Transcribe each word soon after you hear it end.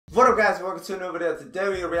What up guys, welcome to a new video. Today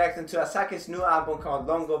we are reacting to Asake's new album called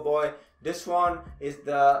Longo Boy. This one is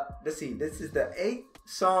the, this is the 8th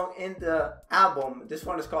song in the album. This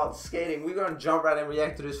one is called Skating. We're going to jump right and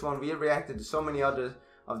react to this one. We have reacted to so many others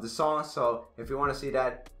of the songs, so if you want to see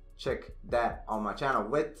that, check that on my channel.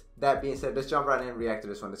 With that being said, let's jump right in and react to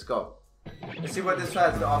this one. Let's go. Let's see what this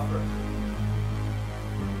has to offer.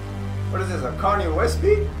 What is this, a Kanye West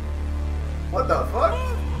beat? What the fuck?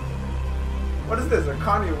 What is this, a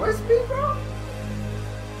Kanye West beat, bro?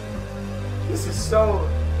 This is so...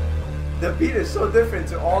 The beat is so different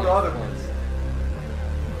to all the other ones.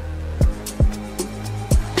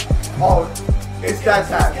 Oh, it's that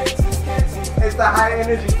type. It's the high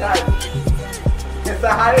energy type. It's the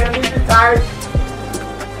high energy type.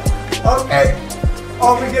 Okay.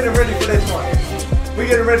 Oh, we're getting ready for this one. We're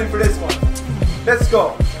getting ready for this one. Let's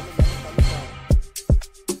go.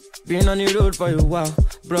 Been on the road for a while,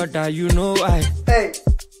 brother, you know why. Hey.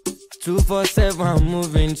 247, I'm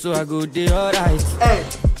moving, so I go there alright. Hey.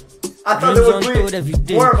 I thought it was more of a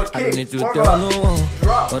kick. I don't need to tell no one.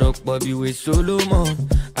 But up Bobby with Solomon.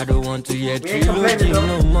 I don't want to hear trilogy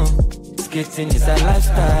no more. Skating is a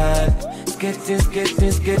lifestyle. Skating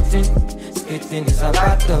is a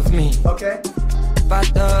part of me. Okay.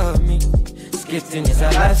 Part of me. Skating is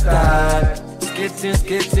a lifestyle. Skating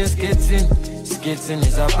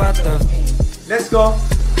is a part of me. Let's go.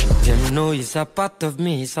 Them know it's a part of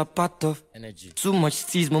me, it's a part of energy. Too much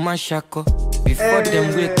steez, mama shako. Before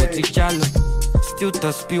them wait to teach jalo. Still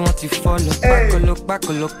to speed, want to follow. Back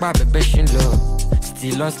look, baby, shin low.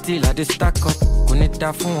 Still on still, I just stack up.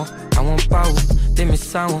 Kunita phone, I want power. Tell me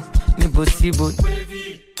sound, nibo sibo.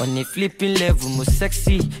 On a flipping level, more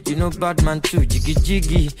sexy. You know bad man too,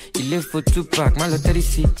 jiggy. You live for 2 pack, my lottery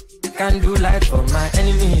see. Can't do life for my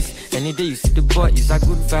enemies. Any day you see the boy, it's a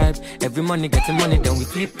good vibe. Every money getting money, then we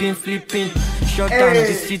flipping. Shut down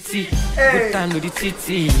the city, good time with the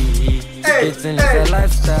titty. Skating is a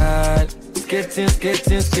lifestyle. Skating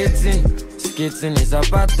is a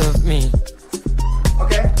part of me.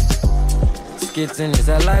 Okay. Skating is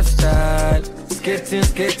a lifestyle. Skating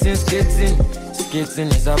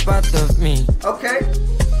is a part of me. Okay.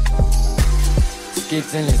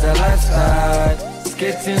 Skating is a lifestyle.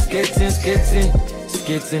 Skating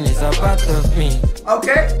is a part of me.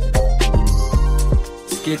 Okay.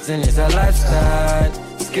 Skating is a lifestyle.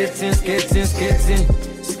 Skating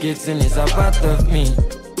is a part of me.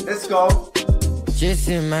 Let's go.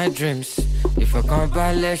 Chasing my dreams. If I come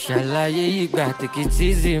by, you got take it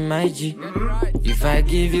easy, my G. If I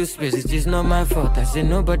give you space, it is not my fault. I say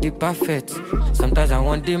nobody perfect. Sometimes I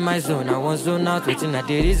want in my zone, I want zone out, waiting at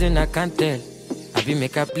the reason I can't tell. I be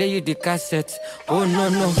make I play you the cassette. Oh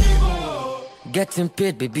no. Getting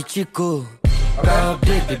paid, baby Chico. Power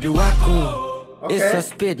update, baby Wacko. Okay. It's a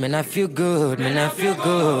speed, man, I feel good,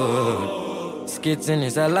 Skating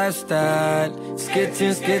is a lifestyle.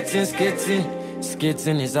 Skating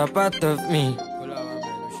is a part of me.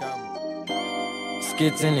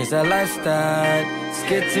 Skating is a lifestyle.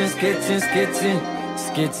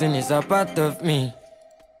 Skating is a part of me.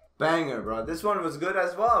 Banger, bro. This one was good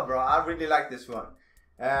as well, bro. I really like this one.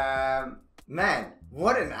 Man,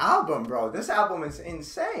 what an album, bro. This album is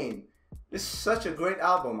insane. This is such a great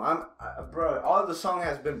album. Bro, all the song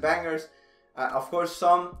has been bangers. Of course,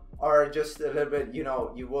 some are just a little bit, you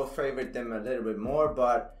know, you will favorite them a little bit more,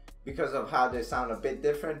 but because of how they sound a bit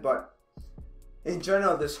different. But in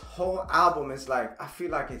general, this whole album is like, I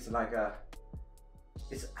feel like it's like a,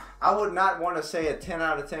 I would not want to say a 10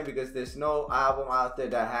 out of 10 because there's no album out there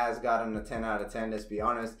that has gotten a 10 out of 10, let's be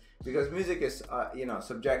honest, because music is you know,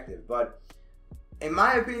 subjective. But in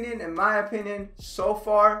my opinion, so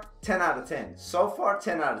far 10 out of 10. So far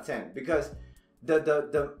 10 out of 10 because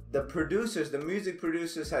the producers, the music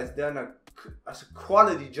producers has done a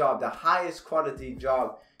quality job, the highest quality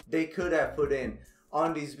job they could have put in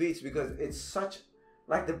on these beats, because it's such,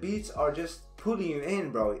 like, the beats are just pulling you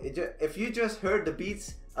in, bro. If you just heard the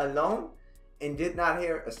beats alone and did not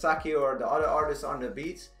hear Asake or the other artists on the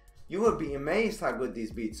beats, you would be amazed how good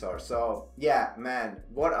these beats are. So yeah, man,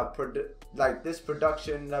 what a like, this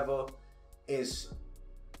production level is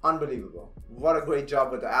unbelievable. What a great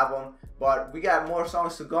job with the album. But we got more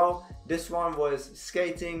songs to go. This one was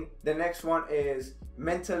Skating. The next one is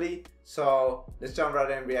Mentally. So let's jump right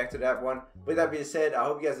in and react to that one. With that being said, I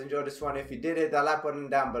hope you guys enjoyed this one. If you did, hit that like button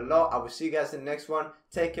down below. I will see you guys in the next one.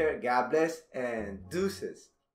 Take care, God bless, and deuces.